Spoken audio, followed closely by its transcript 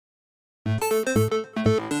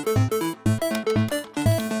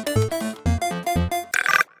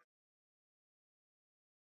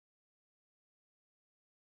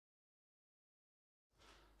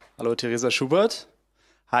Hello, Theresa Schubert.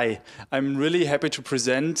 Hi, I'm really happy to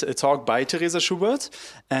present a talk by Theresa Schubert.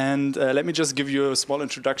 And let me just give you a small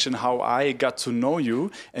introduction how I got to know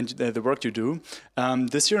you and the work you do.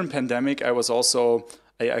 This year in pandemic, I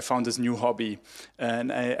found this new hobby,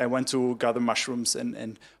 and I went to gather mushrooms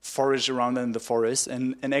and forage around in the forest.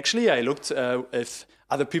 And actually, I looked if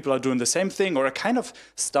other people are doing the same thing, or I kind of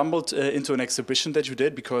stumbled into an exhibition that you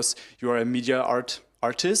did because you are a media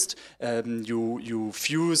artist. You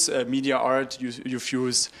fuse media art, you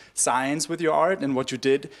fuse science with your art, and what you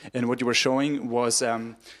did and what you were showing was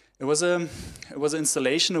it was an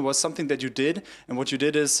installation. It was something that you did, and what you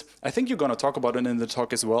did is, I think you're going to talk about it in the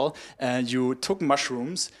talk as well. You took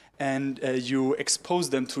mushrooms and you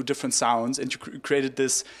exposed them to different sounds, and you created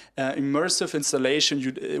this immersive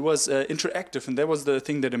installation. It was interactive, and that was the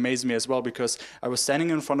thing that amazed me as well, because I was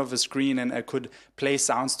standing in front of a screen and I could play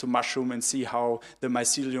sounds to mushroom and see how the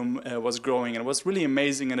mycelium was growing. And it was really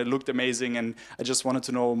amazing, and it looked amazing, and I just wanted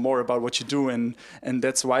to know more about what you do, and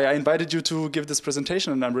that's why I invited you to give this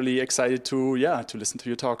presentation, and I'm really excited to listen to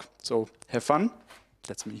your talk. So have fun.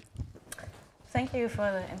 That's me. Thank you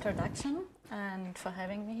for the introduction and for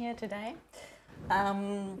having me here today.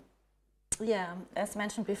 As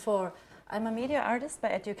mentioned before, I'm a media artist by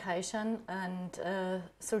education, and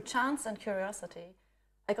through chance and curiosity,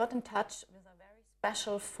 I got in touch with a very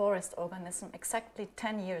special forest organism exactly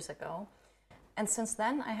 10 years ago. And since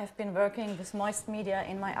then, I have been working with moist media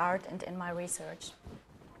in my art and in my research.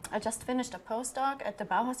 I just finished a postdoc at the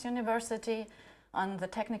Bauhaus University on the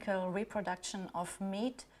technical reproduction of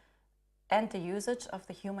meat and the usage of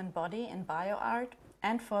the human body in bioart.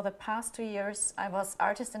 And for the past 2 years, I was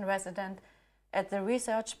artist in resident at the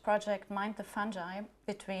research project Mind the Fungi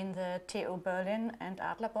between the TU Berlin and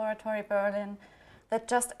Art Laboratory Berlin that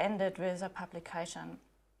just ended with a publication.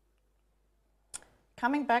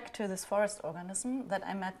 Coming back to this forest organism that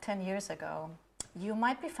I met 10 years ago, you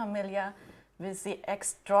might be familiar with the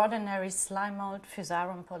extraordinary slime mold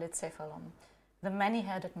Physarum polycephalum, the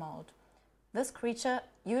many-headed mold. This creature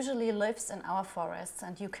usually lives in our forests,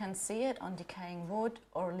 and you can see it on decaying wood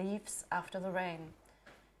or leaves after the rain.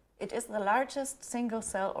 It is the largest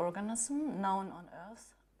single-cell organism known on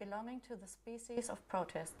Earth, belonging to the species of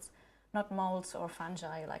protists, not molds or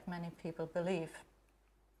fungi like many people believe.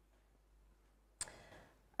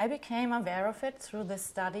 I became aware of it through this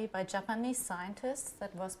study by Japanese scientists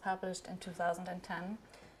that was published in 2010,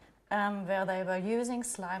 where they were using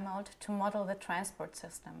slime mold to model the transport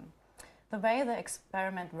system. The way the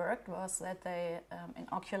experiment worked was that they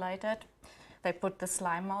put the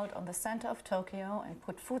slime mold on the center of Tokyo and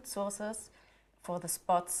put food sources for the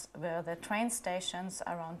spots where the train stations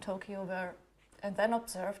around Tokyo were, and then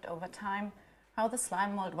observed over time how the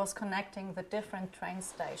slime mold was connecting the different train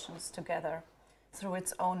stations together through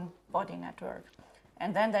its own body network.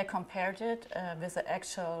 And then they compared it with the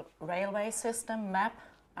actual railway system map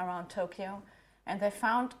around Tokyo, and they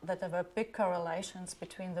found that there were big correlations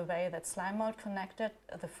between the way that slime mold connected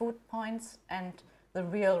the food points and the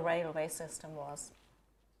real railway system was.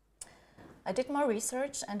 I did more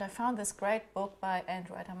research, and I found this great book by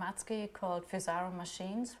Andrew Adamatsky called Physarum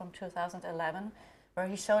Machines from 2011, where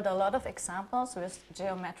he showed a lot of examples with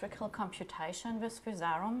geometrical computation with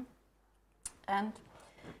Physarum. And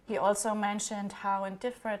he also mentioned how in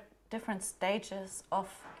different stages of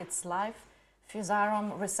its life,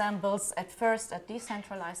 Physarum resembles at first a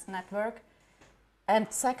decentralized network, and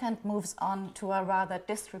second moves on to a rather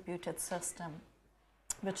distributed system,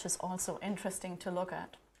 which is also interesting to look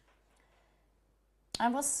at. I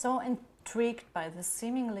was so intrigued by this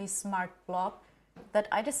seemingly smart blob that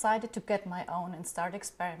I decided to get my own and start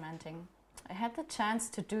experimenting. I had the chance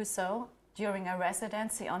to do so during a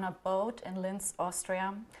residency on a boat in Linz,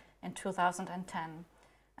 Austria in 2010.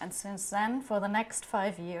 And since then, for the next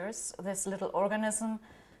 5 years, this little organism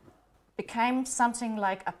became something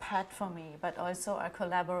like a pet for me, but also a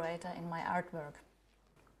collaborator in my artwork.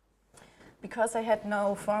 Because I had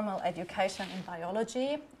no formal education in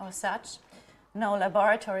biology or such, no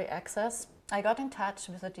laboratory access, I got in touch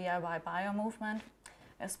with the DIY bio movement.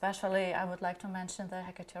 Especially, I would like to mention the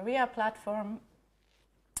Hackateria platform,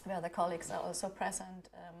 where the colleagues are also present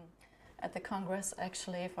at the Congress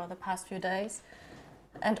actually for the past few days.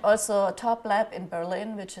 And also a Top Lab in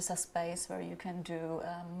Berlin, which is a space where you can do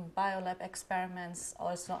biolab experiments,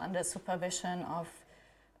 also under supervision of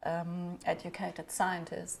educated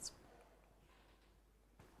scientists.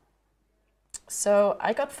 So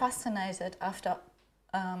I got fascinated after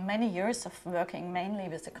many years of working mainly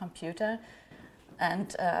with the computer,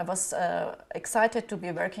 and I was excited to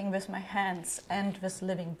be working with my hands and with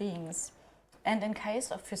living beings. And in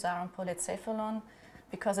case of Physarum polycephalon,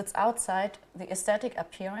 because it's outside the aesthetic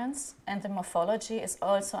appearance, and the morphology is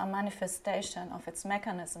also a manifestation of its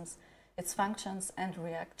mechanisms, its functions and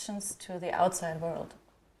reactions to the outside world.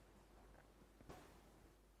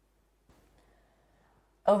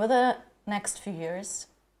 Over the next few years,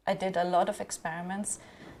 I did a lot of experiments.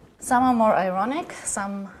 Some are more ironic,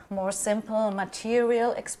 some more simple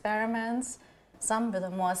material experiments, some with a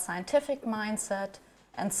more scientific mindset,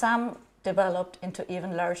 and some developed into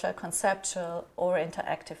even larger conceptual or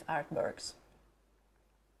interactive artworks.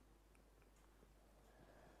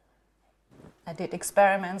 I did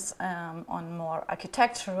experiments on more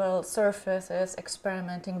architectural surfaces,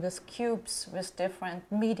 experimenting with cubes, with different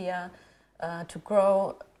media to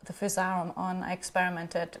grow the Physarum on. I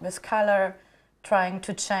experimented with color, trying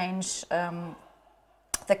to change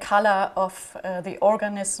the color of the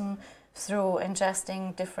organism through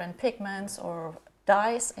ingesting different pigments or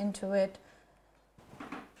dyes into it.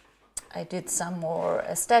 I did some more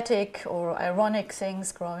aesthetic or ironic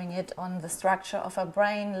things, growing it on the structure of a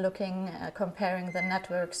brain, looking, comparing the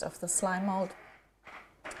networks of the slime mold.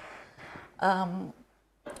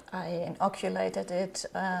 I inoculated it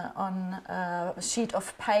on a sheet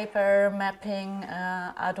of paper, mapping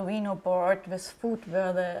Arduino board with food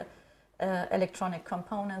where the electronic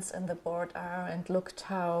components in the board are, and looked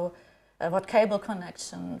how what cable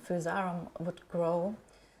connection Physarum would grow.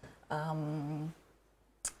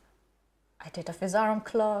 I did a Physarum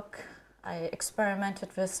clock. I experimented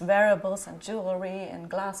with wearables and jewelry and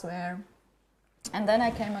glassware. And then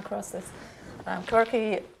I came across this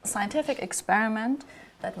quirky scientific experiment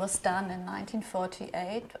that was done in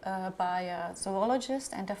 1948 by a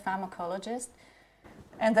zoologist and a pharmacologist.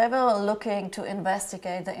 And they were looking to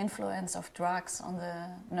investigate the influence of drugs on the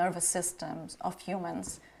nervous systems of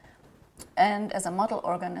humans. And as a model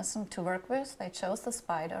organism to work with, they chose the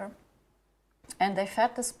spider, and they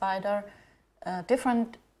fed the spider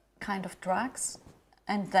different kind of drugs.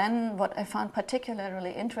 And then what I found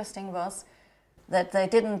particularly interesting was that they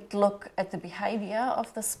didn't look at the behavior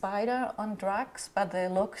of the spider on drugs, but they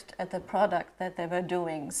looked at the product that they were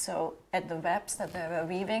doing, so at the webs that they were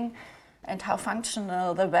weaving and how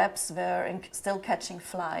functional the webs were in still catching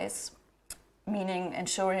flies, meaning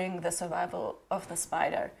ensuring the survival of the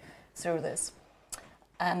spider through this.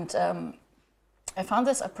 And I found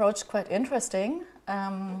this approach quite interesting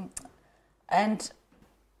and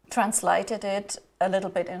translated it a little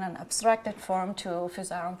bit in an abstracted form to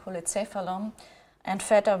Physarum polycephalum, and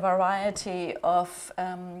fed a variety of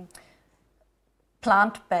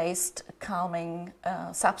plant-based calming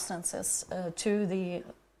substances to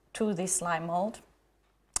the slime mold,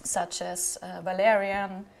 such as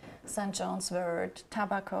valerian, St. John's wort,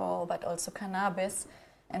 tobacco, but also cannabis,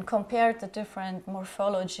 and compared the different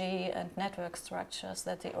morphology and network structures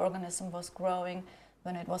that the organism was growing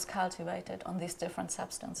when it was cultivated on these different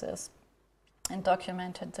substances, and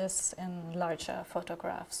documented this in larger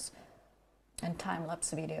photographs and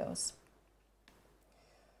time-lapse videos.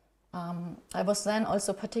 I was then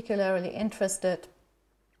also particularly interested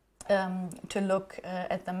to look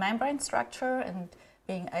at the membrane structure and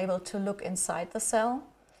being able to look inside the cell.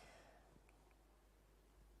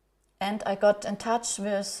 And I got in touch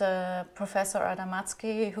with Professor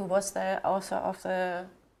Adamatsky, who was the author of the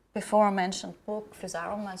before mentioned book,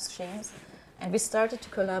 Physarum Machines. And we started to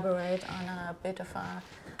collaborate on a bit of an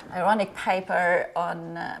ironic paper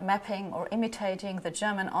on mapping or imitating the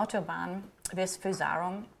German Autobahn with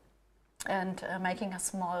Physarum, and making a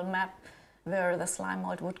small map where the slime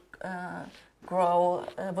mold would grow,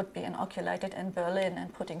 would be inoculated in Berlin,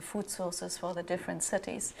 and putting food sources for the different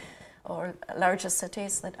cities or larger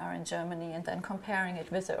cities that are in Germany, and then comparing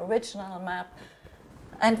it with the original map.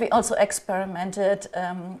 And we also experimented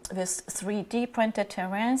with 3D printed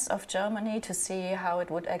terrains of Germany to see how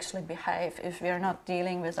it would actually behave if we are not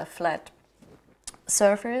dealing with a flat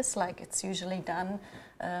surface like it's usually done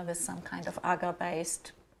with some kind of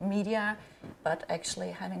agar-based media, but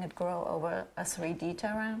actually having it grow over a 3D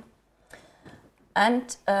terrain.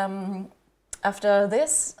 And after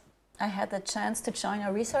this, I had the chance to join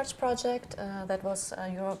a research project that was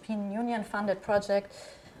a European Union funded project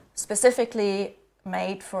specifically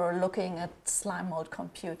made for looking at slime mold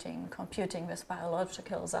computing with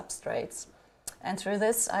biological substrates. And through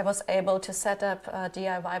this, I was able to set up a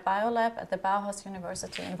DIY biolab at the Bauhaus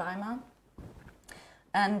University in Weimar.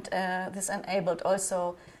 And this enabled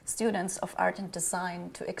also students of art and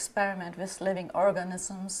design to experiment with living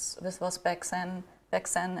organisms. This was back then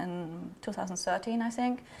in 2013, I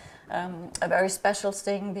think. A very special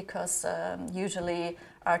thing, because usually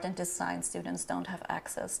art and design students don't have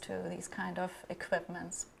access to these kind of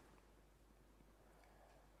equipments.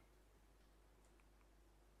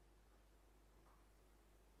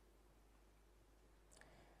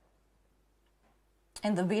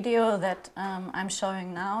 In the video that I'm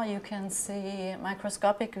showing now, you can see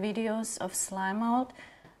microscopic videos of slime mold,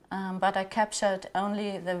 but I captured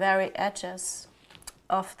only the very edges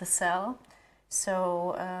of the cell,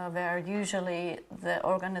 so where usually the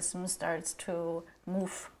organism starts to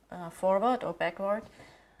move forward or backward.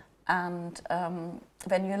 And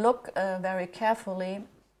when you look very carefully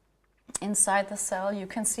inside the cell, you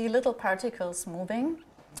can see little particles moving,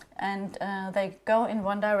 and they go in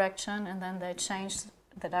one direction and then they change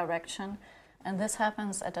the direction. And this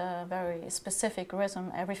happens at a very specific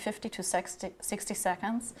rhythm. Every 50 to 60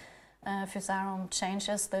 seconds, Physarum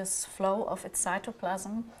changes this flow of its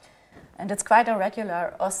cytoplasm. And it's quite a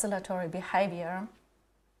regular oscillatory behavior.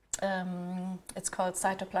 It's called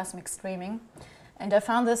cytoplasmic streaming. And I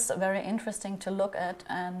found this very interesting to look at,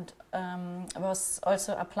 and was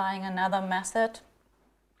also applying another method,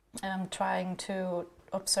 trying to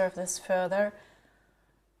observe this further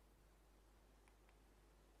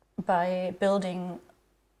by building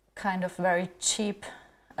kind of very cheap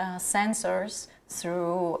sensors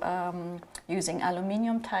through using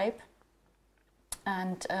aluminium tape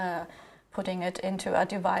and putting it into a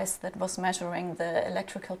device that was measuring the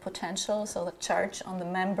electrical potential, so the charge on the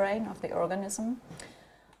membrane of the organism.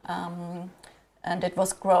 And it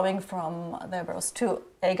was growing from, there was 2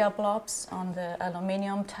 agar blobs on the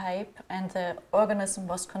aluminium tape, and the organism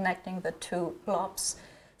was connecting the 2 blobs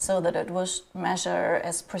so that it would measure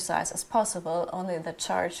as precise as possible only the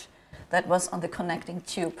charge that was on the connecting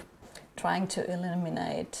tube, trying to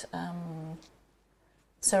eliminate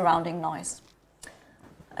surrounding noise.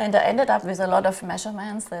 And I ended up with a lot of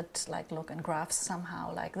measurements that look in graphs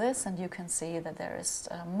somehow like this, and you can see that there is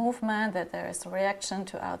movement, that there is a reaction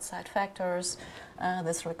to outside factors.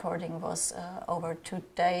 This recording was over 2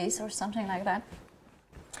 days or something like that.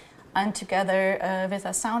 And together with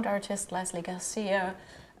a sound artist, Leslie Garcia,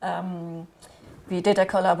 we did a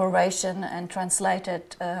collaboration and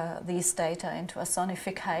translated these data into a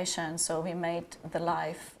sonification. So we made the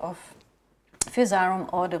life of Physarum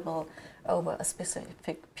audible over a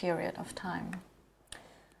specific period of time.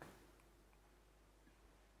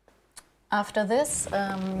 After this,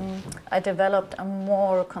 I developed a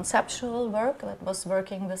more conceptual work that was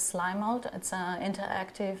working with slime mold. It's an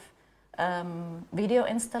interactive video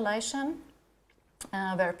installation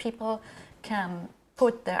where people can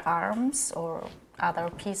put their arms or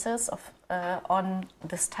other pieces of on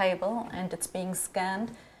this table, and it's being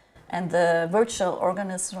scanned, and the virtual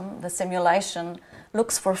organism, the simulation,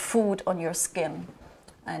 looks for food on your skin,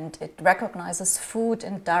 and it recognizes food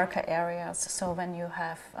in darker areas. So when you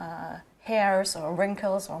have hairs or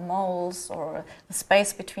wrinkles or moles or the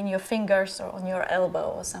space between your fingers or on your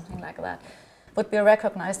elbow or something like that, would be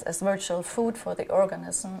recognized as virtual food for the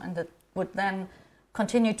organism, and it would then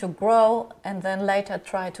continue to grow and then later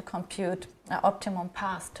try to compute an optimum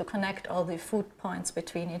path to connect all the food points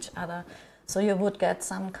between each other. So you would get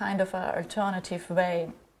some kind of an alternative way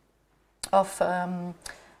of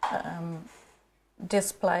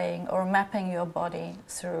displaying or mapping your body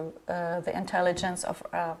through the intelligence of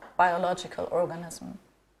a biological organism.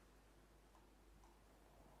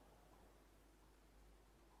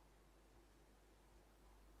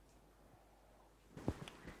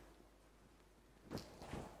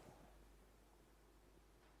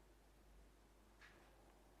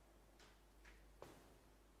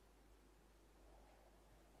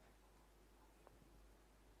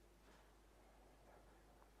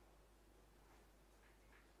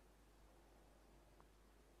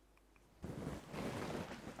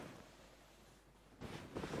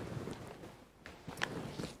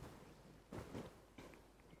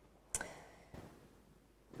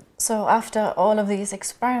 So after all of these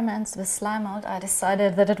experiments with slime mold, I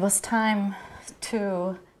decided that it was time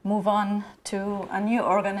to move on to a new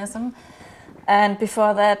organism. And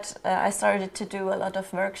before that, I started to do a lot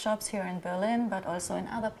of workshops here in Berlin, but also in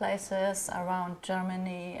other places around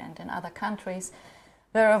Germany and in other countries,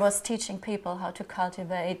 where I was teaching people how to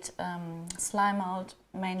cultivate slime mold,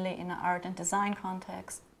 mainly in an art and design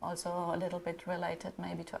context, also a little bit related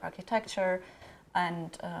maybe to architecture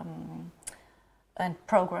and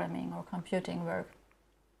programming or computing work.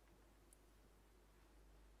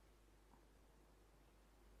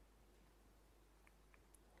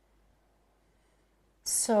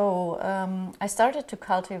 So I started to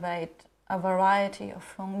cultivate a variety of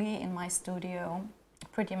fungi in my studio.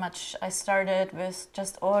 Pretty much I started with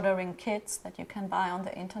just ordering kits that you can buy on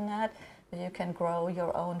the internet, where you can grow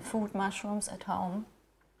your own food mushrooms at home,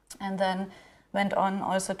 and then went on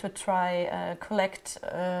also to try collect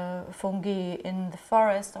fungi in the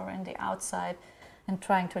forest or in the outside, and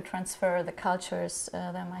trying to transfer the cultures,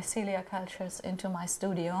 the mycelia cultures, into my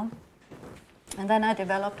studio. And then I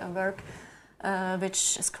developed a work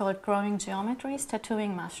which is called Growing Geometries,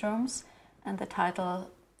 Tattooing Mushrooms, and the title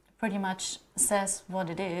pretty much says what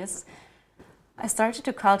it is. I started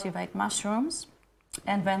to cultivate mushrooms,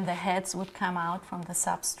 and when the heads would come out from the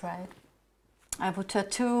substrate, I would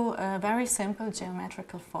tattoo very simple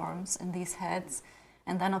geometrical forms in these heads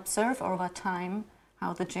and then observe over time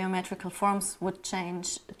how the geometrical forms would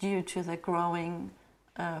change due to the growing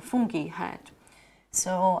fungi head.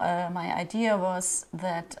 So my idea was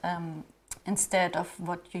that instead of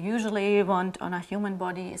what you usually want on a human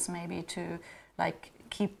body is maybe to like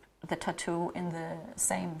keep the tattoo in the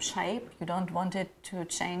same shape. You don't want it to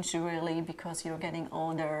change really because you're getting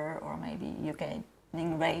older or maybe you're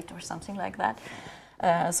gaining weight or something like that.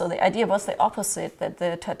 So the idea was the opposite, that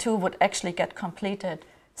the tattoo would actually get completed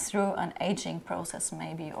through an aging process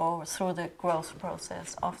maybe, or through the growth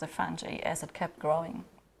process of the fungi as it kept growing.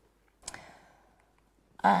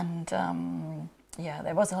 And yeah,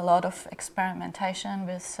 there was a lot of experimentation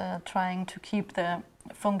with trying to keep the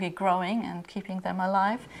fungi growing and keeping them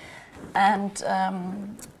alive. And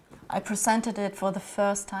I presented it for the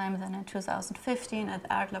first time then in 2015 at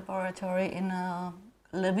the Art Laboratory in a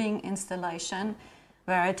living installation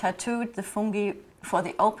where I tattooed the fungi for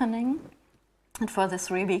the opening. And for the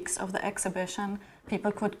 3 weeks of the exhibition,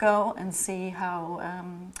 people could go and see how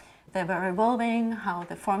they were evolving, how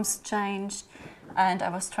the forms changed. And I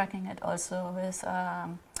was tracking it also with a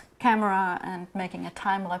camera and making a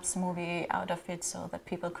time-lapse movie out of it so that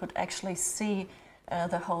people could actually see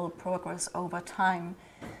the whole progress over time.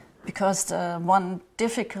 Because the one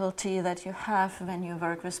difficulty that you have when you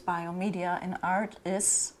work with biomedia in art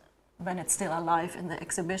is, when it's still alive in the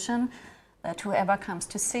exhibition, that whoever comes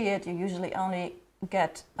to see it, you usually only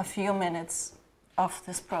get a few minutes of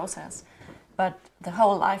this process. But the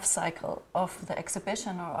whole life cycle of the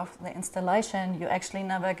exhibition or of the installation, you actually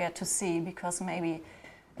never get to see, because maybe,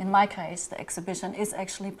 in my case, the exhibition is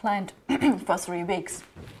actually planned for 3 weeks.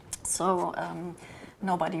 So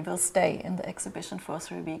nobody will stay in the exhibition for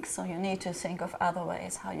 3 weeks. So you need to think of other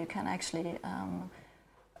ways how you can actually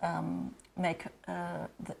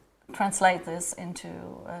translate this into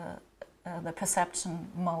the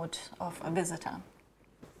perception mode of a visitor.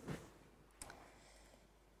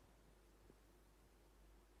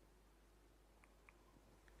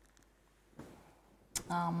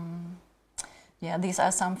 Yeah, these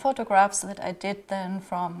are some photographs that I did then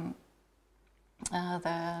from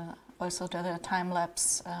also the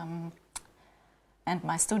time-lapse and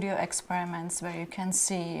my studio experiments, where you can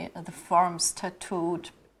see the forms tattooed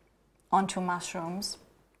onto mushrooms.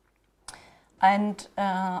 And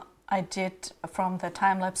I did, from the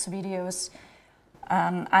time-lapse videos,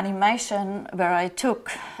 an animation where I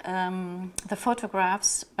took the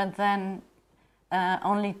photographs, but then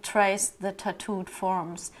only traced the tattooed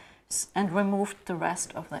forms and removed the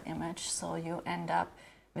rest of the image. So you end up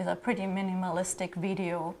with a pretty minimalistic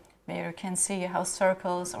video where you can see how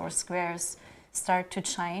circles or squares start to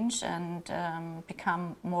change and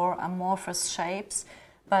become more amorphous shapes.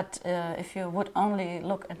 But if you would only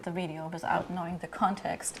look at the video without knowing the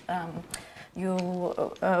context, you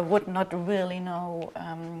would not really know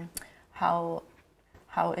how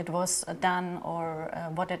it was done or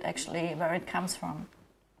what it actually, where it comes from.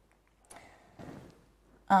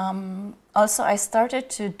 Also, I started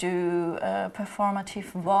to do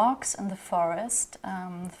performative walks in the forest,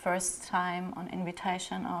 first time on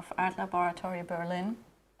invitation of Art Laboratory Berlin,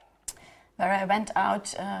 where I went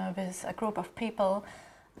out with a group of people,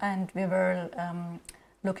 and we were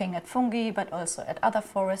looking at fungi, but also at other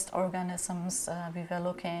forest organisms. We were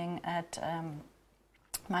looking at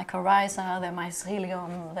mycorrhiza, the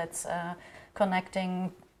mycelium that's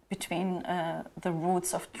connecting between the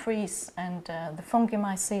roots of trees and the fungi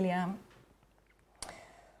mycelium.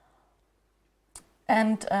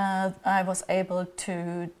 And I was able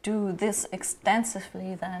to do this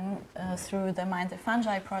extensively then through the Mind the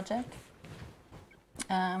Fungi project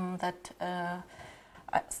that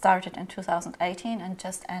started in 2018 and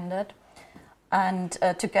just ended. And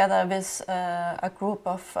together with a group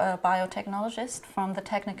of biotechnologists from the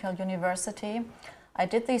Technical University, I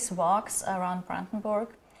did these walks around Brandenburg,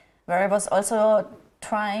 where I was also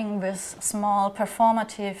trying with small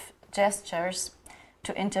performative gestures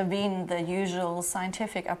to intervene the usual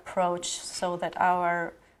scientific approach so that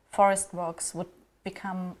our forest walks would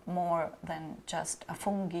become more than just a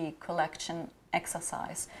fungi collection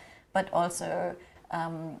exercise, but also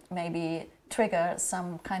maybe trigger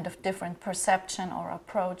some kind of different perception or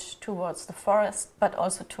approach towards the forest, but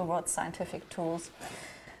also towards scientific tools.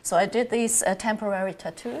 So I did these temporary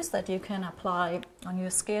tattoos that you can apply on your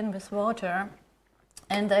skin with water,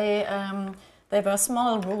 and they were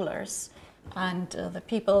small rulers And the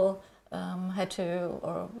people had to,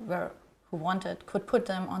 or who wanted, could put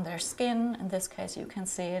them on their skin. In this case, you can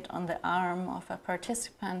see it on the arm of a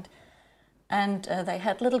participant. And they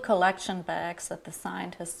had little collection bags that the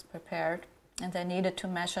scientists prepared, and they needed to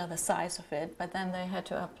measure the size of it. But then they had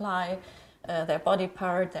to apply their body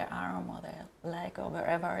part, their arm or their leg or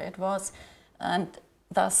wherever it was, and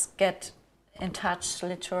thus get in touch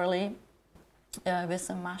literally with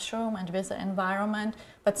the mushroom and with the environment,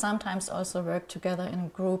 but sometimes also work together in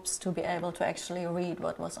groups to be able to actually read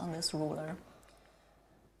what was on this ruler.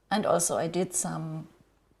 And also I did some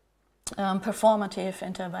performative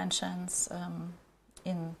interventions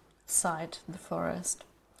inside the forest.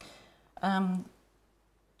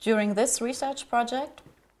 During this research project,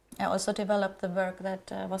 I also developed the work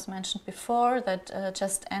that was mentioned before, that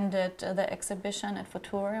just ended the exhibition at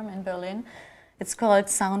Futurium in Berlin. It's called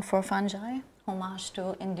Sound for Fungi, homage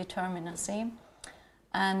to indeterminacy.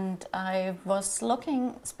 And I was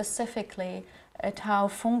looking specifically at how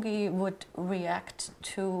fungi would react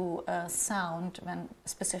to sound when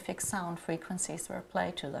specific sound frequencies were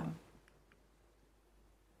played to them.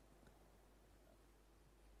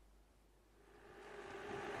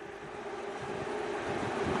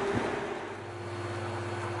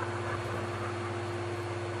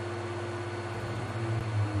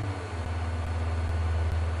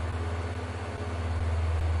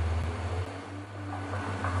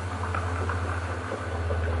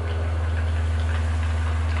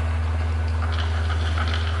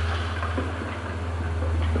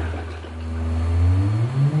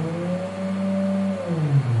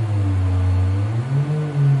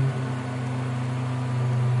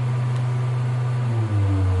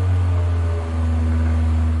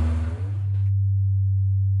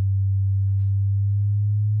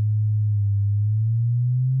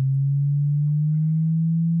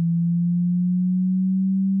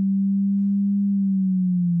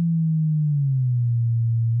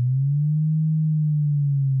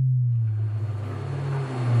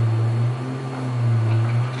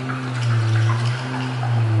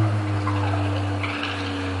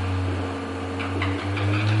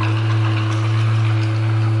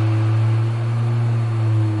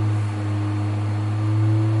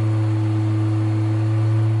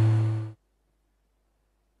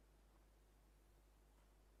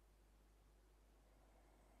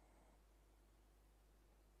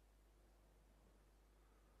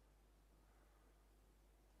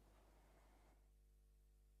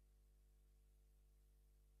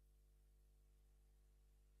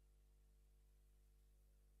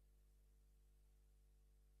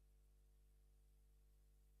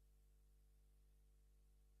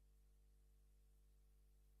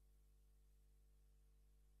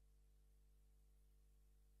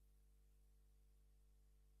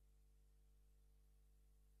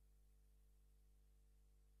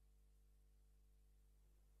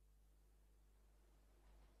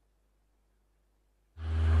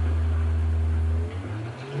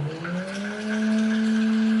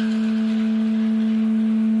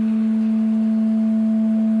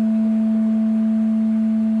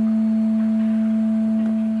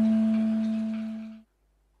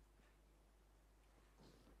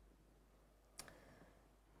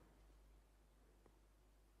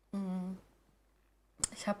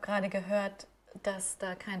 Ich habe gerade gehört, dass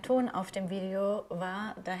da kein Ton auf dem Video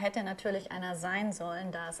war. Da hätte natürlich einer sein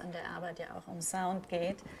sollen, da es in der Arbeit ja auch um Sound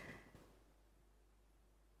geht.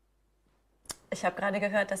 Ich habe gerade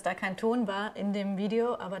gehört, dass da kein Ton war in dem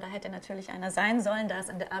Video, aber da hätte natürlich einer sein sollen, da es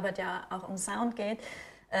in der Arbeit ja auch um Sound geht.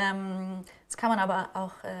 Das kann man aber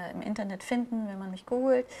auch im Internet finden, wenn man mich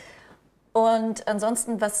googelt. Und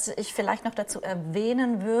ansonsten, was ich vielleicht noch dazu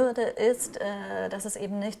erwähnen würde, ist, dass es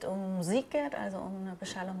eben nicht um Musik geht, also um eine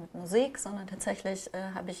Beschallung mit Musik, sondern tatsächlich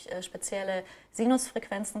habe ich spezielle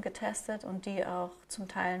Sinusfrequenzen getestet und die auch zum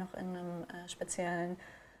Teil noch in einem speziellen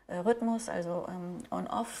Rhythmus, also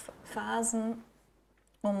On-Off-Phasen,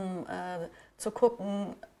 um zu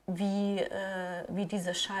gucken, wie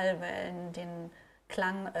diese Schallwellen den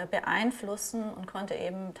Klang beeinflussen, und konnte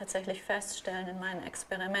eben tatsächlich feststellen in meinen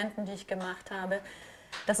Experimenten, die ich gemacht habe,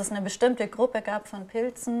 dass es eine bestimmte Gruppe gab von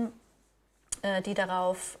Pilzen, die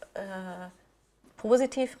darauf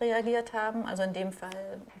positiv reagiert haben. Also in dem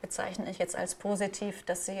Fall bezeichne ich jetzt als positiv,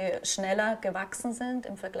 dass sie schneller gewachsen sind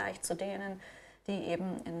im Vergleich zu denen, die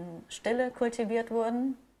eben in Stille kultiviert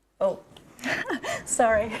wurden. Oh,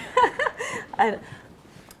 sorry. I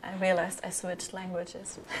realized I switched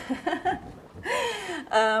languages.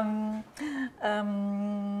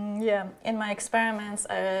 Yeah, in my experiments,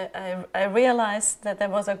 I realized that there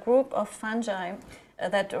was a group of fungi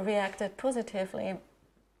that reacted positively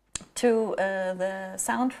to the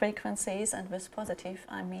sound frequencies, and with positive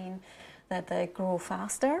I mean that they grew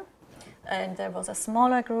faster. And there was a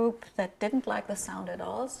smaller group that didn't like the sound at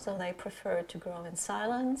all, so they preferred to grow in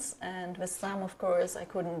silence. And with some, of course, I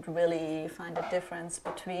couldn't really find a difference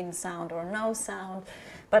between sound or no sound,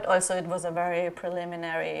 but also it was a very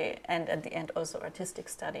preliminary and at the end also artistic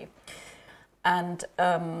study. And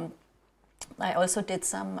I also did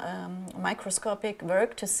some microscopic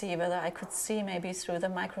work to see whether I could see maybe through the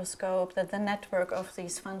microscope that the network of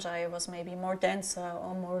these fungi was maybe more denser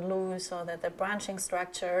or more loose, or that the branching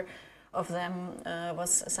structure of them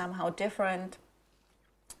was somehow different.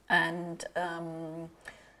 And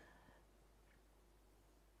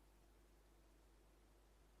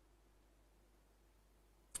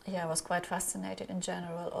yeah, I was quite fascinated in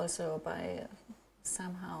general also by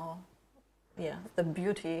somehow the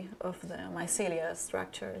beauty of the mycelia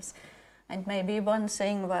structures. And maybe one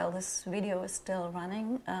thing, while this video is still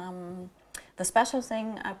running, the special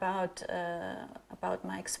thing about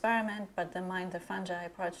my experiment, but the Mind the Fungi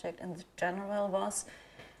project in general, was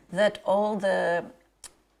that all the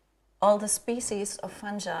species of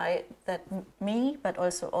fungi that me, but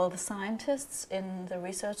also all the scientists in the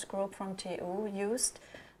research group from TU used,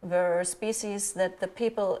 were species that the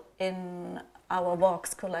people in our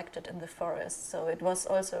walks collected in the forest. So it was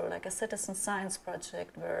also like a citizen science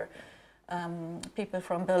project where people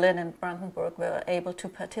from Berlin and Brandenburg were able to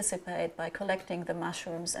participate by collecting the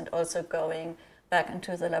mushrooms and also going back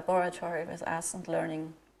into the laboratory with us and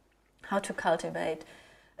learning how to cultivate,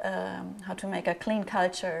 how to make a clean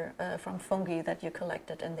culture from fungi that you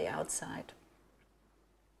collected in the outside.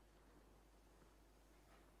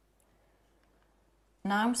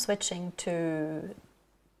 Now I'm switching to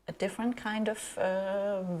a different kind of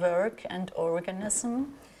work and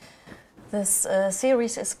organism. This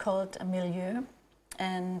series is called A Milieu,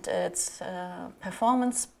 and it's a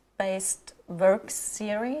performance-based work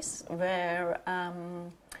series where I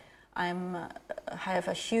have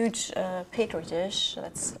a huge petri dish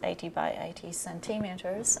that's 80 by 80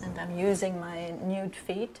 centimeters, and I'm using my nude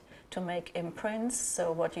feet to make imprints.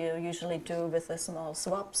 So what you usually do with the small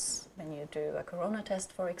swabs when you do a corona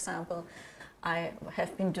test, for example, I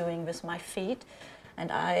have been doing with my feet.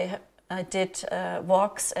 And I did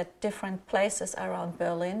walks at different places around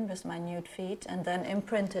Berlin with my nude feet, and then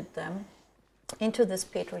imprinted them into this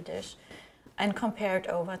petri dish and compared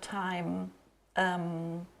over time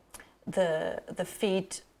the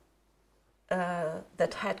feet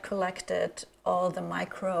that had collected all the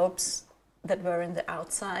microbes that were in the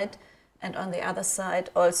outside, and on the other side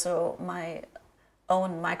also my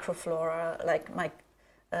own microflora, like my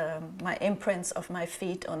imprints of my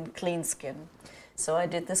feet on clean skin. So I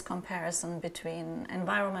did this comparison between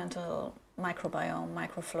environmental microbiome,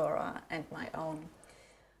 microflora, and my own,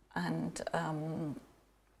 and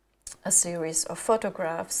a series of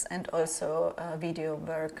photographs and also video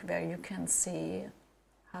work where you can see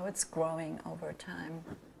how it's growing over time.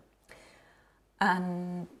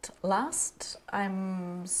 And last,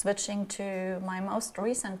 I'm switching to my most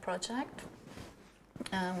recent project.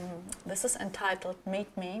 This is entitled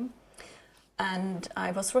Meet Me, and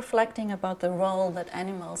I was reflecting about the role that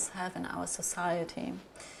animals have in our society.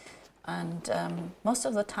 And most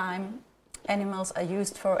of the time, animals are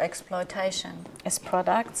used for exploitation as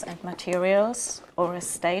products and materials, or as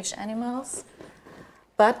stage animals.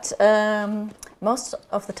 But most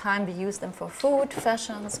of the time we use them for food,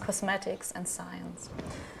 fashions, cosmetics, and science.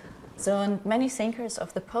 So, and many thinkers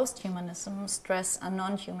of the posthumanism stress a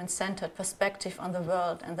non-human-centered perspective on the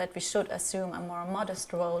world, and that we should assume a more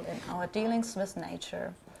modest role in our dealings with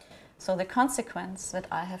nature. So the consequence that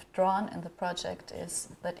I have drawn in the project is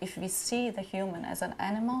that if we see the human as an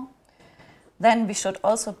animal, then we should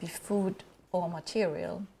also be food or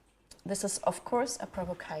material. This is, of course, a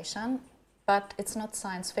provocation, but it's not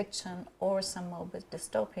science fiction or some morbid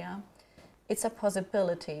dystopia. It's a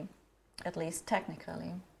possibility, at least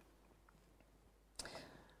technically.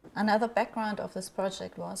 Another background of this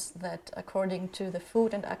project was that, according to the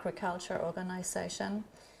Food and Agriculture Organization,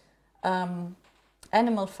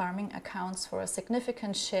 animal farming accounts for a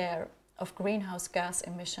significant share of greenhouse gas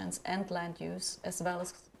emissions and land use, as well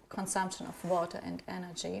as consumption of water and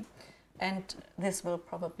energy, and this will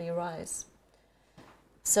probably rise.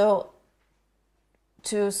 So,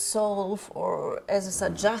 to solve, or as a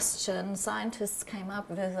suggestion, scientists came up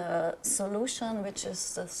with a solution which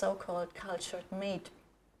is the so-called cultured meat,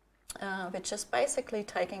 which is basically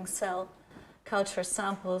taking cell culture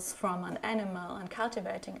samples from an animal and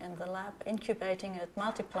cultivating in the lab, incubating it,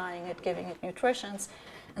 multiplying it, giving it nutritions,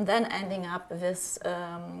 and then ending up with this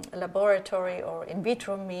laboratory or in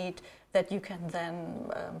vitro meat that you can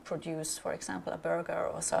then produce, for example, a burger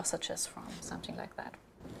or sausages from, something like that.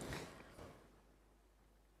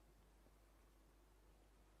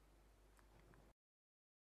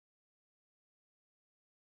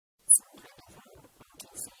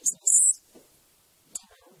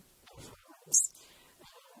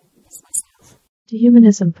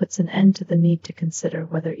 Dehumanism puts an end to the need to consider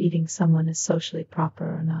whether eating someone is socially proper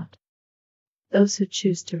or not. Those who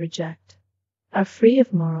choose to reject are free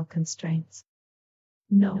of moral constraints.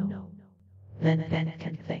 No. Then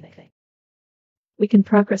can think. We can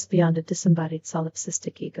progress beyond a disembodied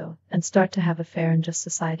solipsistic ego and start to have a fair and just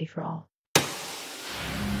society for all.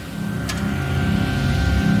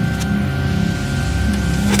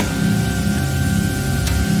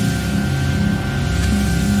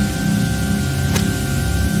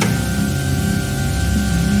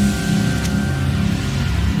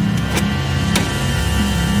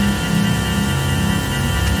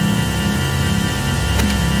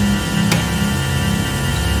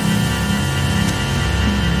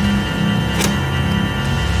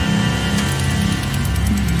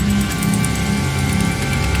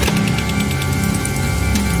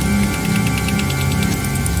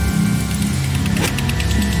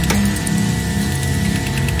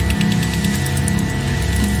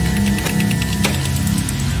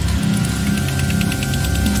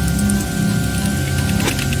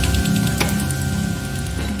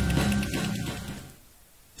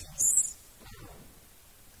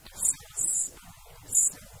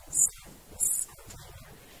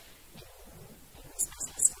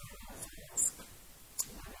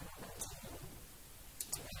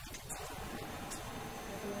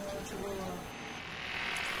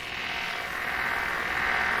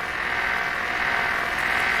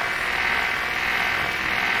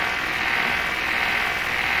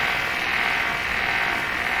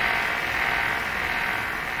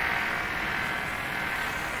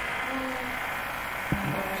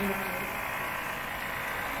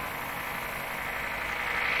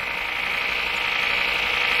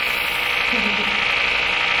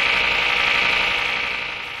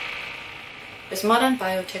 With modern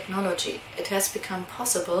biotechnology, it has become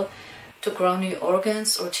possible to grow new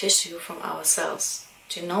organs or tissue from our cells.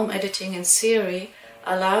 Genome editing in theory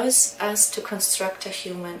allows us to construct a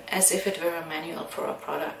human as if it were a manual for a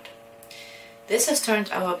product. This has turned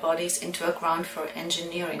our bodies into a ground for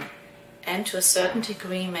engineering and to a certain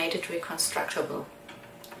degree made it reconstructible.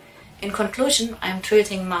 In conclusion, I am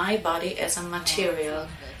treating my body as a material,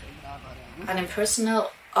 an impersonal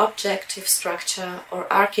objective structure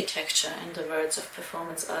or architecture, in the words of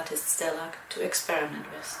performance artist Stella, to experiment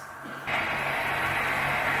with.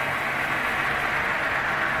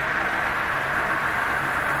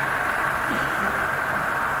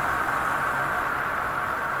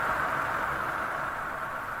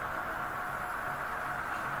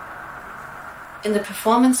 In the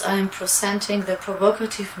performance, I am presenting the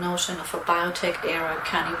provocative notion of a biotech-era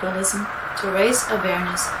cannibalism to raise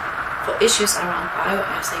awareness for issues around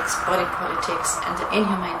bioethics, body politics, and the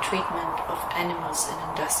inhumane treatment of animals in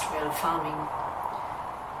industrial farming.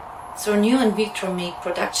 Through new in vitro meat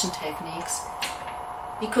production techniques,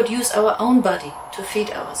 we could use our own body to feed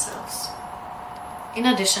ourselves. In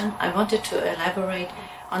addition, I wanted to elaborate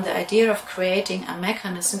on the idea of creating a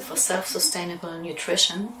mechanism for self-sustainable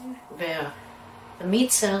nutrition, where the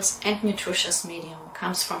meat cells and nutritious medium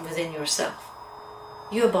comes from within yourself.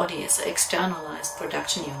 Your body is an externalized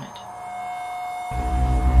production unit.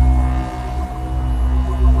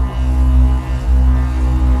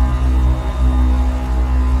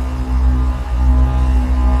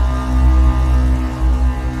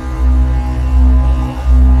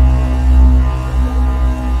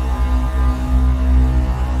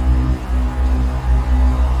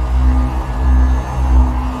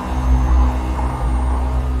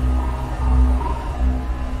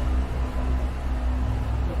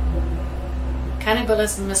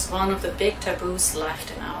 Cannibalism is one of the big taboos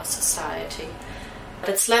left in our society. But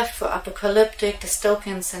it's left for apocalyptic,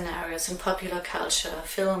 dystopian scenarios in popular culture,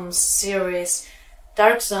 films, series,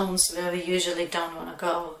 dark zones where we usually don't want to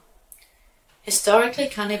go. Historically,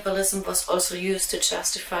 cannibalism was also used to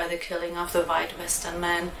justify the killing of the white Western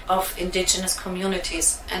men of indigenous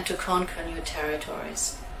communities and to conquer new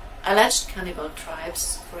territories. Alleged cannibal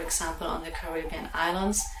tribes, for example on the Caribbean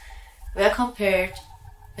islands, were compared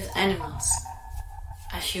with animals.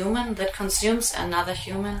 A human that consumes another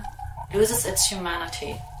human loses its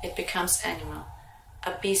humanity, it becomes animal,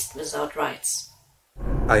 a beast without rights.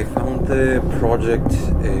 I found the project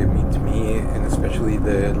Meet Me, and especially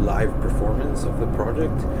the live performance of the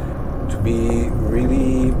project, to be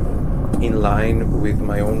really in line with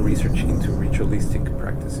my own research into ritualistic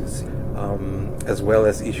practices, as well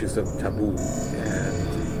as issues of taboo,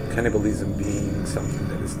 and cannibalism being something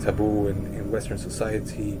that is taboo in Western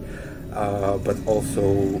society, but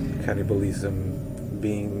also cannibalism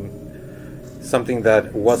being something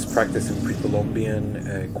that was practiced in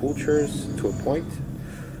pre-Columbian cultures to a point.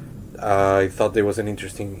 I thought there was an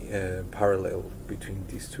interesting parallel between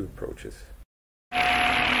these two approaches.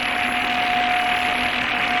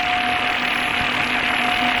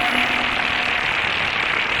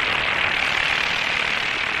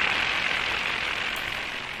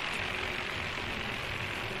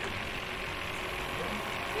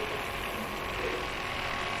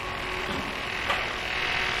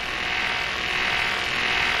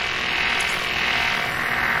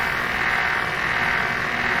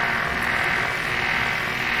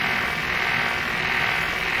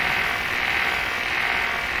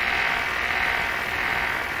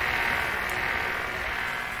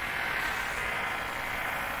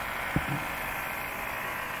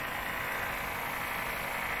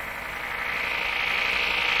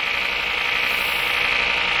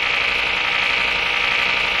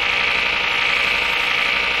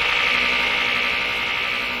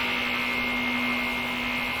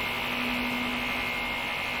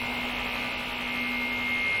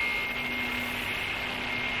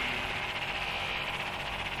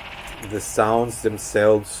 The sounds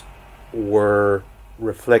themselves were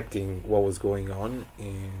reflecting what was going on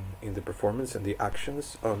in the performance and the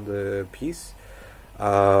actions on the piece.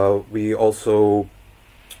 We also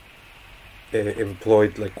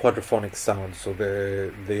employed like quadraphonic sound, so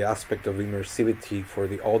the aspect of immersivity for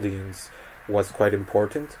the audience was quite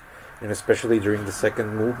important, and especially during the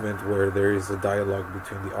second movement, where there is a dialogue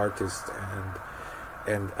between the artist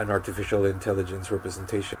and an artificial intelligence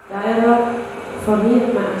representation. Dialogue for me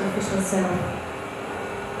and my artificial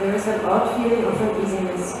self. There is an odd feeling of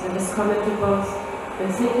uneasiness that is common to both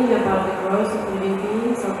when thinking about the growth of living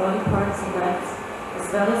beings or body parts and lights,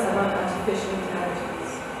 as well as about artificial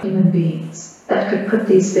intelligence. Human beings that could put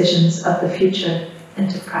these visions of the future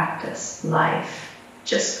into practice. Life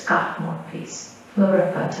just got more peace.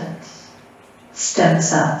 Pluripotent. Stem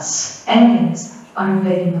cells. Aliens are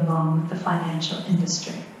invading along with the financial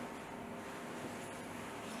industry.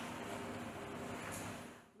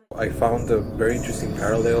 I found a very interesting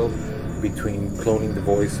parallel between cloning the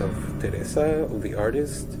voice of Theresa, the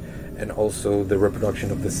artist, and also the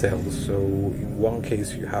reproduction of the cells. So in one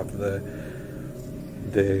case you have the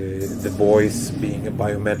voice being a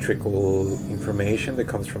biometrical information that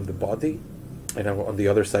comes from the body, and on the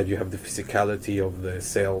other side you have the physicality of the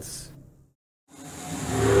cells.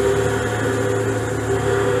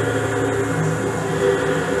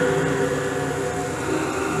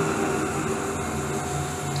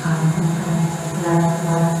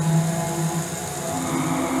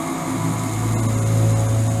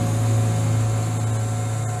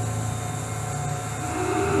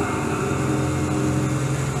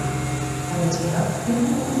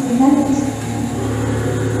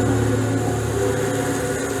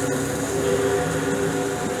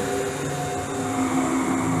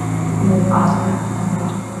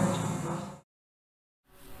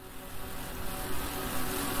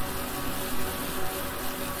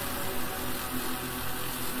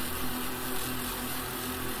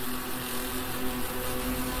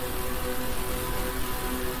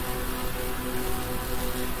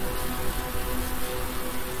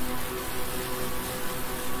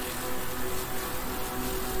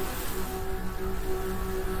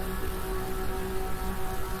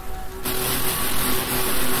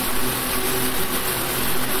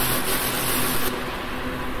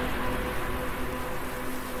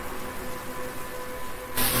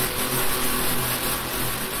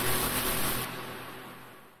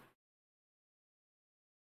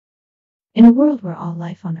 In a world where all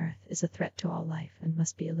life on Earth is a threat to all life and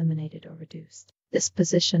must be eliminated or reduced, this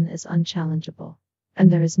position is unchallengeable, and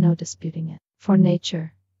there is no disputing it. For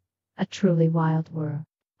nature, a truly wild world,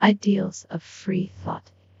 ideals of free thought,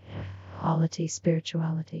 equality,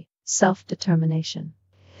 spirituality, self-determination,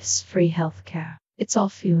 is free health care. It's all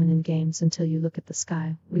fun and games until you look at the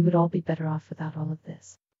sky. We would all be better off without all of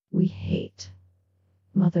this. We hate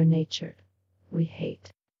Mother Nature. We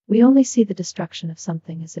hate. We only see the destruction of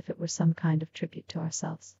something as if it were some kind of tribute to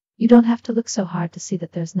ourselves. You don't have to look so hard to see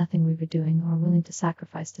that there's nothing we were doing or willing to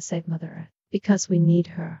sacrifice to save Mother Earth, because we need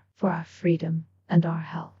her for our freedom and our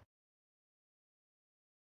health.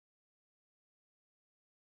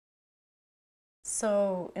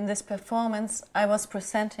 So in this performance, I was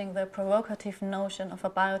presenting the provocative notion of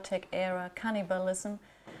a biotech era cannibalism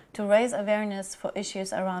to raise awareness for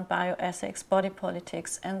issues around bioethics, body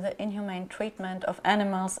politics, and the inhumane treatment of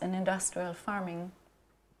animals in industrial farming.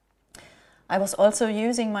 I was also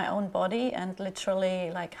using my own body and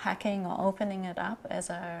literally like hacking or opening it up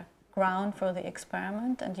as a ground for the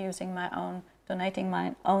experiment, and using my own, donating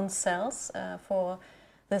my own cells for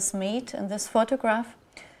this meat. In this photograph,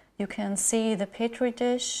 you can see the petri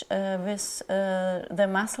dish with the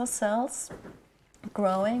muscle cells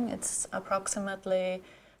growing. It's approximately,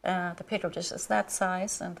 the petri dish is that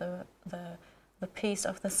size, and the piece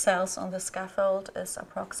of the cells on the scaffold is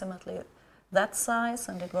approximately that size,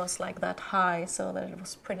 and it was like that high, so that it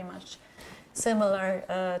was pretty much similar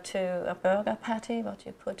to a burger patty, what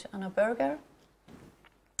you put on a burger.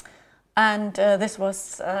 And this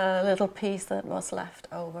was a little piece that was left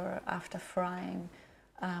over after frying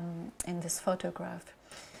in this photograph.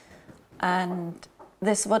 And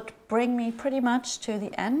this would bring me pretty much to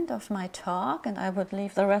the end of my talk, and I would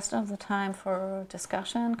leave the rest of the time for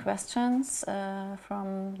discussion, questions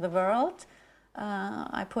from the world.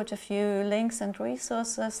 I put a few links and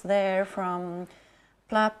resources there from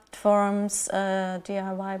platforms,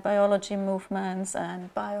 DIY biology movements,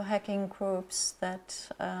 and biohacking groups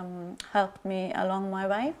that helped me along my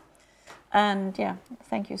way. And yeah,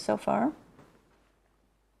 thank you so far.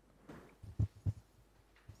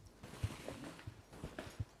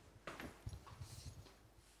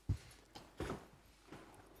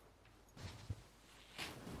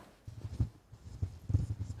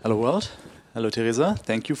 Hello world. Hello Theresa.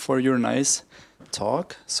 Thank you for your nice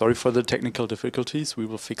talk. Sorry for the technical difficulties. We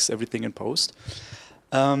will fix everything in post.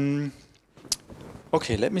 Okay,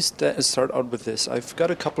 let me start out with this. I've got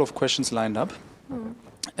a couple of questions lined up.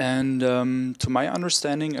 And to my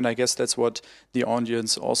understanding, and I guess that's what the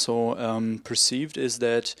audience also perceived, is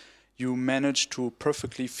that you managed to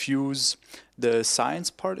perfectly fuse the science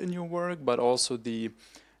part in your work, but also the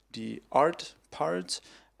art part.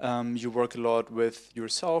 You work a lot with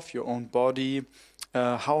yourself, your own body.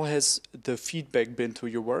 How has the feedback been to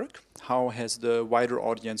your work? How has the wider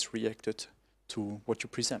audience reacted to what you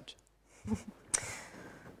present?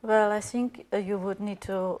 Well, I think you would need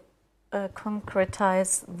to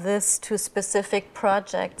concretize this to specific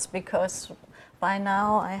projects, because by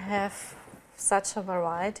now I have such a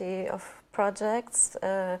variety of projects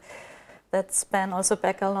that span also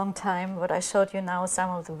back a long time. What I showed you now,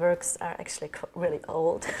 some of the works are actually really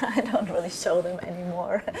old. I don't really show them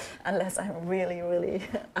anymore unless I'm really, really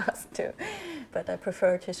asked to. But I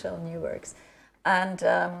prefer to show new works. And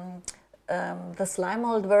the slime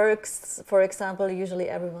mold works, for example, usually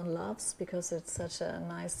everyone loves, because it's such a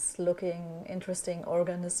nice looking, interesting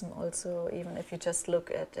organism also. Even if you just look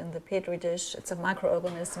at in the petri dish, it's a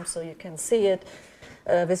microorganism, so you can see it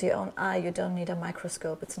with your own eye. You don't need a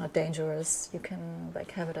microscope. It's not dangerous. You can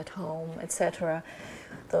like have it at home, etc.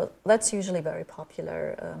 So that's usually very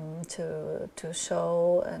popular to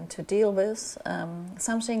show and to deal with.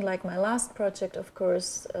 Something like my last project, of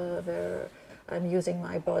course, where I'm using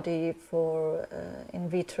my body for in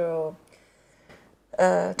vitro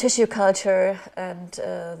tissue culture and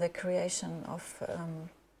the creation of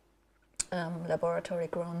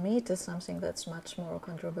laboratory-grown meat is something that's much more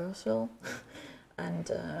controversial, and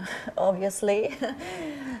obviously.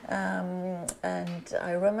 And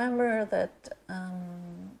I remember that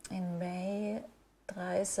in May,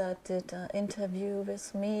 Theresa did an interview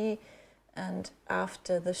with me, and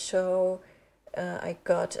after the show, I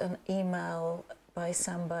got an email by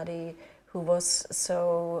somebody who was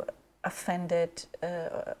so offended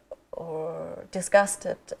or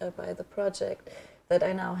disgusted by the project that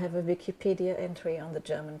I now have a Wikipedia entry on the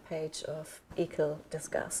German page of equal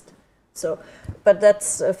disgust. So, but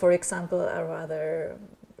that's, for example, a rather,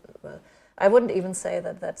 well, I wouldn't even say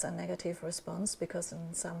that that's a negative response, because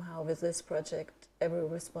somehow with this project every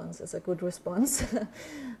response is a good response.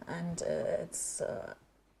 And it's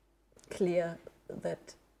clear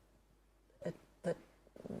that it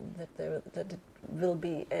will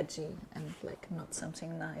be edgy and like not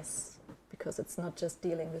something nice, because it's not just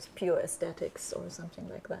dealing with pure aesthetics or something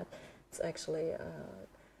like that. It's actually a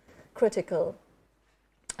critical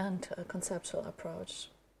and a conceptual approach.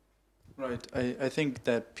 Right. I think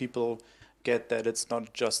that people get that it's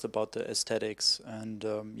not just about the aesthetics, and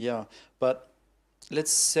yeah. But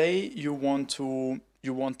let's say you want to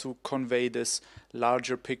convey this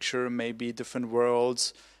larger picture, maybe different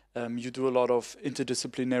worlds. You do a lot of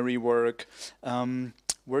interdisciplinary work.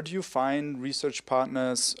 Where do you find research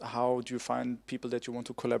partners? How do you find people that you want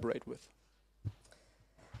to collaborate with?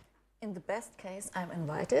 In the best case, I'm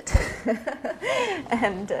invited,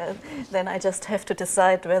 and then I just have to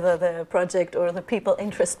decide whether the project or the people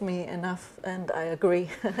interest me enough, and I agree.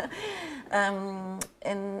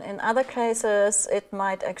 In other cases, it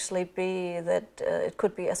might actually be that it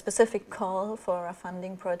could be a specific call for a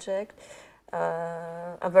funding project,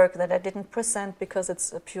 a work that I didn't present because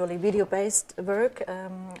it's a purely video-based work.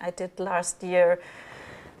 I did last year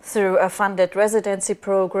through a funded residency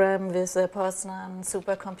program with the Poznan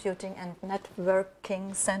Supercomputing and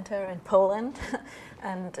Networking Center in Poland.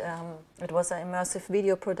 And it was an immersive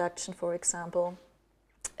video production, for example.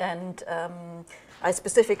 And I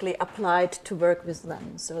specifically applied to work with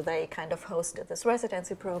them. So they kind of hosted this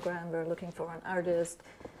residency program. We're looking for an artist.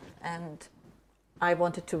 And I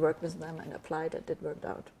wanted to work with them and applied, and it worked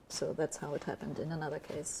out. So that's how it happened in another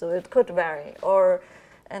case. So it could vary. Or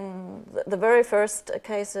in the very first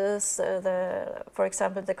cases, for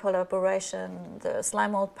example, the collaboration, the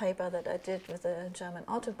slime mold paper that I did with the German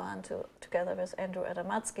Autobahn together with Andrew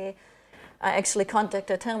Adamatsky, I actually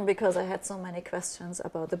contacted him because I had so many questions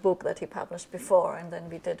about the book that he published before, and then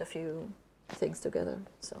we did a few things together.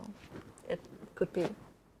 So it could be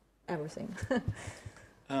everything.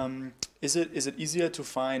 Is it easier to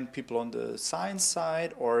find people on the science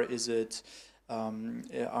side, or is it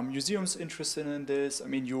are museums interested in this? I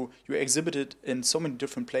mean, you exhibited in so many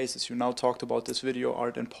different places. You now talked about this video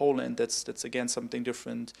art in Poland. That's again something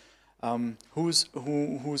different. Who's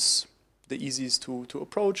the easiest to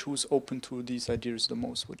approach? Who's open to these ideas the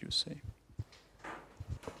most, would you say?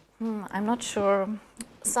 I'm not sure.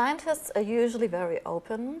 Scientists are usually very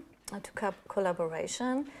open to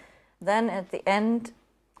collaboration. Then at the end,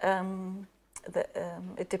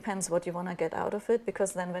 it depends what you want to get out of it,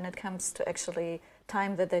 because then when it comes to actually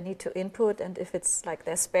time that they need to input, and if it's like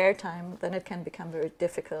their spare time, then it can become very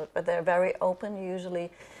difficult. But they're very open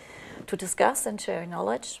usually to discuss and share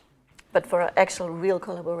knowledge. But for an actual real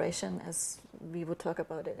collaboration, as we would talk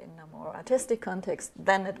about it in a more artistic context,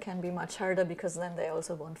 then it can be much harder, because then they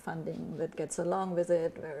also want funding that gets along with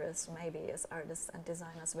it, whereas maybe as artists and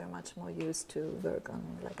designers we're much more used to work on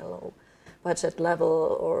like a low budget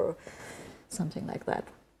level or something like that.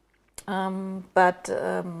 But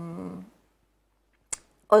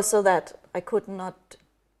also that I could not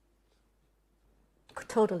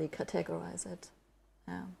totally categorize it.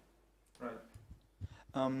 Yeah. Right.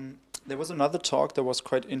 There was another talk that was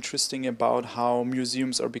quite interesting about how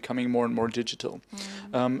museums are becoming more and more digital.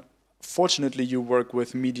 Fortunately, you work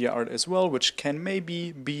with media art as well, which can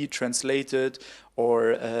maybe be translated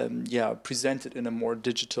or presented in a more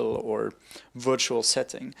digital or virtual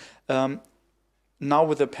setting. Now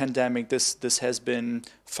with the pandemic, this has been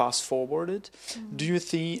fast forwarded. Do you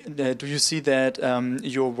see that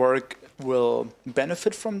your work will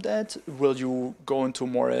benefit from that? Will you go into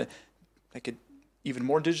more even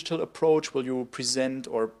more digital approach? Will you present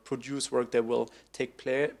or produce work that will take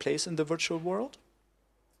place in the virtual world?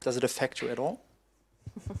 Does it affect you at all?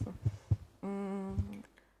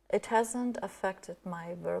 It hasn't affected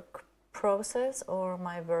my work process or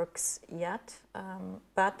my works yet,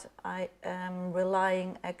 but I am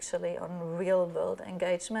relying actually on real-world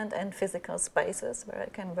engagement and physical spaces where I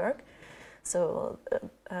can work. So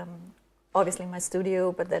obviously my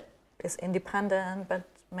studio, but that is independent, but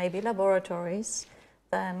maybe laboratories,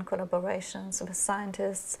 then collaborations with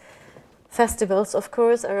scientists. Festivals, of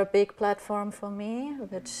course, are a big platform for me,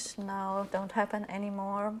 which now don't happen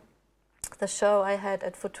anymore. The show I had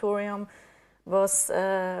at Futurium was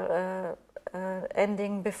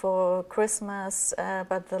ending before Christmas,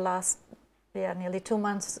 but the last nearly 2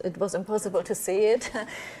 months it was impossible to see it.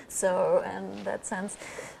 So in that sense,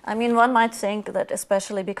 I mean, one might think that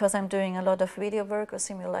especially because I'm doing a lot of video work or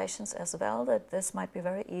simulations as well, that this might be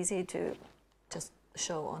very easy to just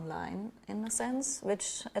show online in a sense,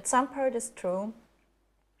 which at some part is true.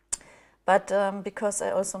 But because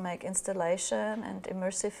I also make installation and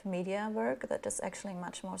immersive media work that is actually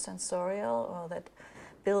much more sensorial, or that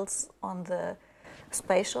builds on the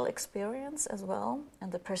spatial experience as well,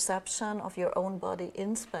 and the perception of your own body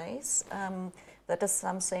in space, that is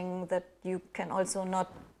something that you can also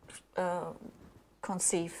not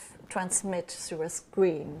transmit through a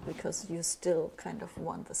screen, because you still kind of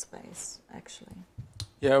want the space, actually.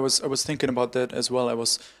 Yeah, I was thinking about that as well. I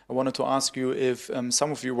wanted to ask you if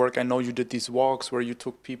some of your work, I know you did these walks where you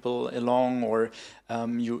took people along, or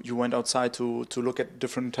you went outside to look at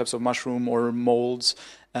different types of mushroom or molds.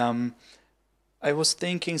 I was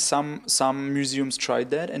thinking some museums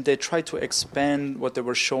tried that, and they tried to expand what they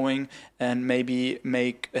were showing and maybe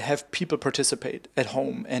have people participate at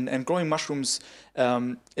home. And growing mushrooms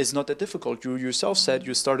is not that difficult. You yourself said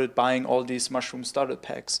you started buying all these mushroom starter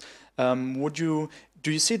packs.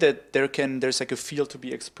 do you see that there's like a field to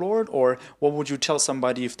be explored, or what would you tell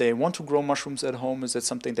somebody if they want to grow mushrooms at home? Is that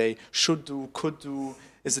something they should do, could do?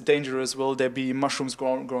 Is it dangerous? Will there be mushrooms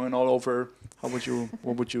growing all over? What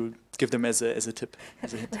would you give them as a tip?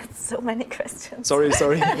 That's so many questions. Sorry.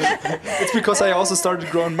 It's because I also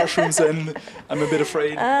started growing mushrooms and I'm a bit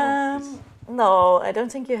afraid. No, I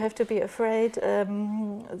don't think you have to be afraid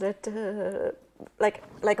that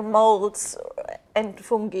like moulds and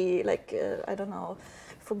fungi, I don't know,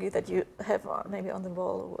 fungi that you have maybe on the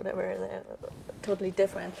wall or whatever, they're totally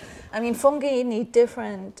different. I mean, fungi need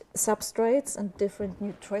different substrates and different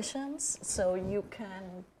nutritions, so you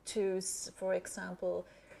can choose, for example,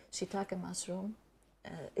 shiitake mushroom.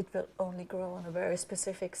 It will only grow on a very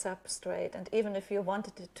specific substrate, and even if you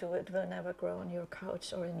wanted it to, it will never grow on your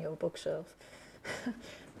couch or in your bookshelf.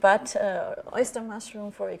 But oyster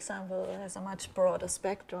mushroom, for example, has a much broader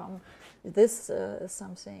spectrum. This is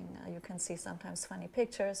something you can see sometimes funny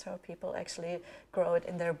pictures how people actually grow it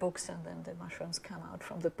in their books and then the mushrooms come out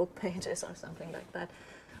from the book pages or something like that.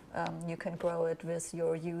 You can grow it with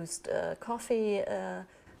your used coffee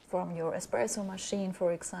from your espresso machine,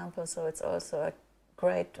 for example, so it's also a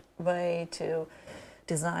great way to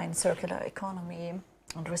design circular economy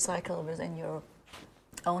and recycle within your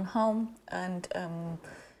own home. And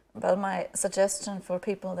well, my suggestion for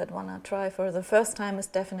people that want to try for the first time is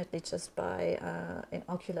definitely just buy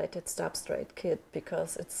inoculated substrate kit,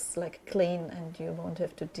 because it's like clean and you won't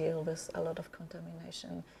have to deal with a lot of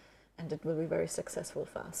contamination, and it will be very successful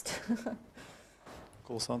fast.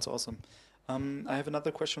 Cool, sounds awesome. I have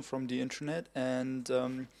another question from the internet, and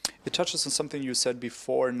it touches on something you said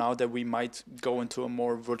before, now that we might go into a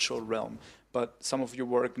more virtual realm, but some of your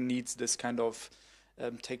work needs this kind of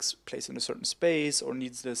takes place in a certain space, or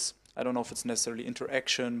needs this, I don't know if it's necessarily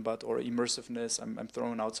interaction, or immersiveness. I'm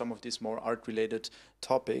throwing out some of these more art-related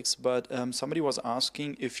topics, but somebody was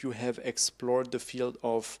asking if you have explored the field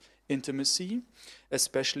of intimacy,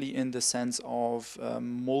 especially in the sense of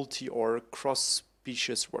multi or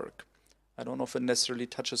cross-species work. I don't know if it necessarily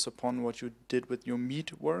touches upon what you did with your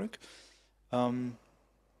meat work,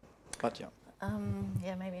 but yeah.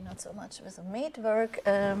 Yeah, maybe not so much with the meat work.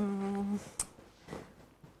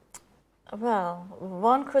 Well,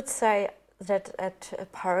 one could say that at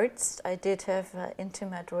parts I did have an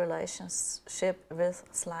intimate relationship with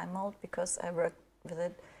slime mold, because I worked with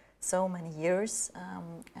it so many years,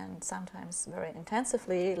 and sometimes very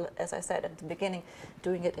intensively, as I said at the beginning,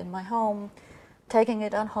 doing it in my home, taking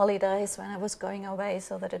it on holidays when I was going away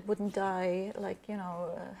so that it wouldn't die,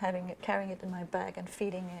 carrying it in my bag and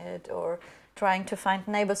feeding it, or trying to find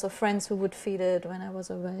neighbors or friends who would feed it when I was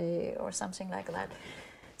away, or something like that.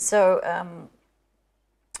 So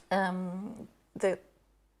there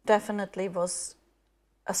definitely was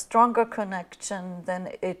a stronger connection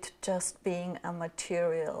than it just being a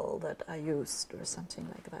material that I used or something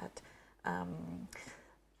like that.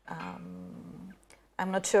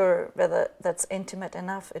 I'm not sure whether that's intimate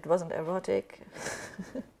enough. It wasn't erotic.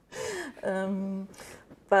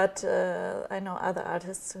 But I know other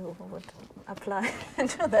artists who would apply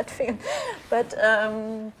into that field. But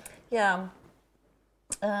yeah.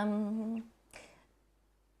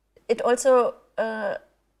 It also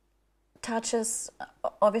touches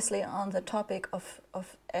obviously on the topic of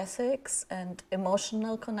ethics and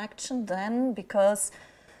emotional connection then, because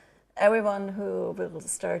everyone who will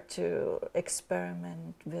start to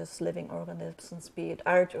experiment with living organisms, be it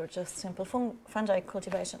art or just simple fungi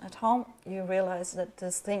cultivation at home, you realize that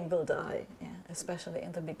this thing will die. Yeah. Especially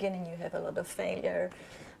in the beginning, you have a lot of failure,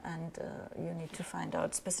 and you need to find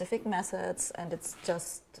out specific methods, and it's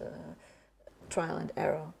just trial and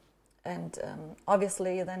error. And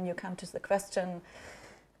obviously then you come to the question,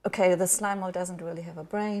 okay, the slime mold doesn't really have a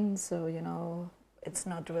brain, so it's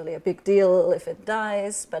not really a big deal if it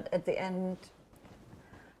dies, but at the end,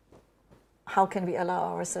 how can we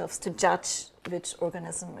allow ourselves to judge which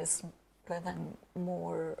organism is then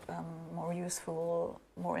more useful,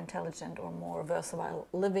 more intelligent, or more worthwhile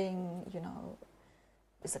living?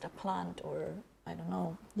 Is it a plant, or I don't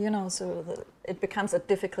know? So it becomes a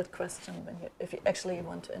difficult question if you actually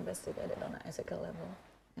want to investigate it on an ethical level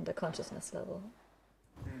and a consciousness level.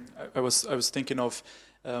 I was thinking of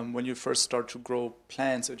when you first start to grow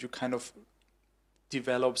plants, that you kind of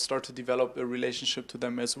start to develop a relationship to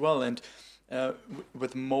them as well. And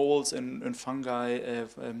with molds and fungi,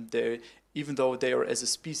 even though they are as a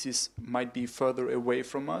species might be further away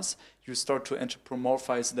from us, you start to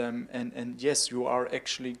anthropomorphize them, and yes, you are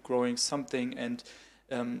actually growing something. And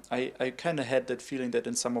I kind of had that feeling that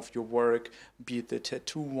in some of your work, be it the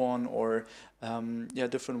tattoo one or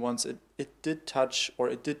different ones, it did touch, or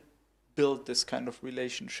it did build this kind of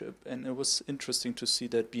relationship, and it was interesting to see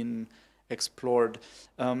that being explored.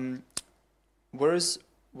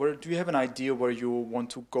 Where do you have an idea where you want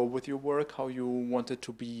to go with your work, how you want it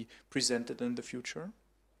to be presented in the future?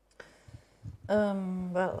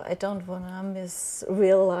 Well, I don't want to miss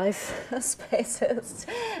real life spaces.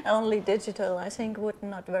 Only digital, I think, would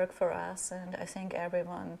not work for us, and I think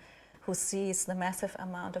everyone who sees the massive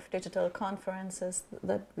amount of digital conferences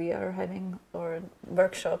that we are having, or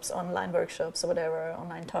workshops, online workshops, or whatever,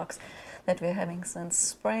 online talks that we're having since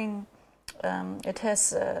spring, it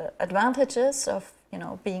has advantages of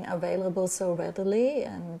being available so readily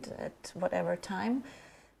and at whatever time,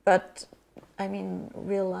 but I mean,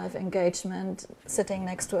 real life engagement, sitting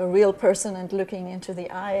next to a real person and looking into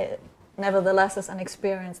the eye, nevertheless is an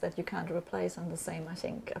experience that you can't replace, and the same, I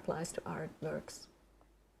think, applies to artworks.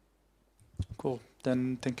 Cool.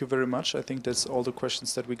 Then thank you very much. I think that's all the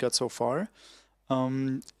questions that we got so far.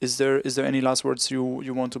 Is there any last words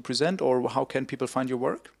you want to present, or how can people find your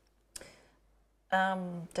work?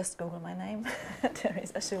 Just Google my name,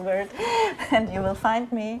 Theresa Schubert, and you will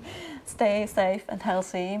find me. Stay safe and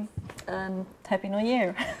healthy, and Happy New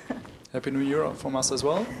Year. Happy New Year from us as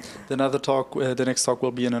well. The next talk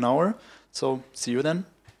will be in an hour. So see you then.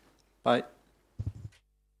 Bye.